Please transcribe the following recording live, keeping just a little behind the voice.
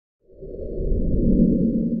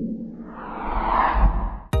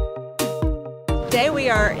Today we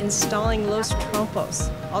are installing Los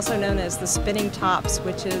Trompos, also known as the Spinning Tops,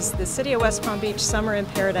 which is the City of West Palm Beach Summer in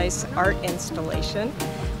Paradise art installation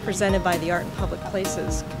presented by the Art and Public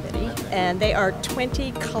Places Committee. And they are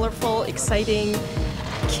 20 colorful, exciting,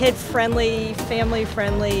 kid-friendly,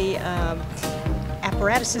 family-friendly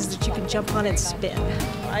apparatuses that you can jump on and spin.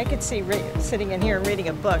 I could see sitting in here and reading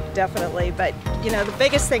a book, definitely, but you know, the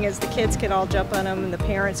biggest thing is the kids can all jump on them and the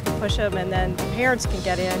parents can push them, and then the parents can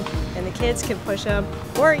get in and the kids can push them.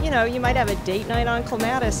 Or, you know, you might have a date night on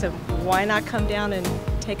Clematis, and why not come down and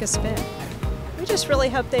take a spin? We just really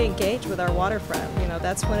hope they engage with our waterfront. You know,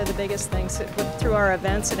 that's one of the biggest things through our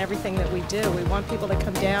events and everything that we do. We want people to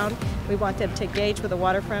come down. We want them to engage with the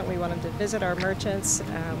waterfront. We want them to visit our merchants.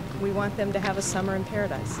 We want them to have a summer in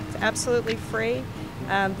paradise. It's absolutely free.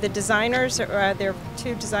 The designers, there are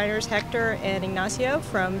two designers, Hector and Ignacio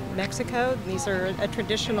from Mexico. These are a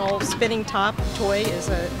traditional spinning top toy, is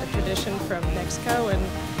a tradition from Mexico,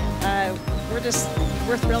 and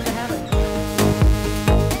we're thrilled to have it.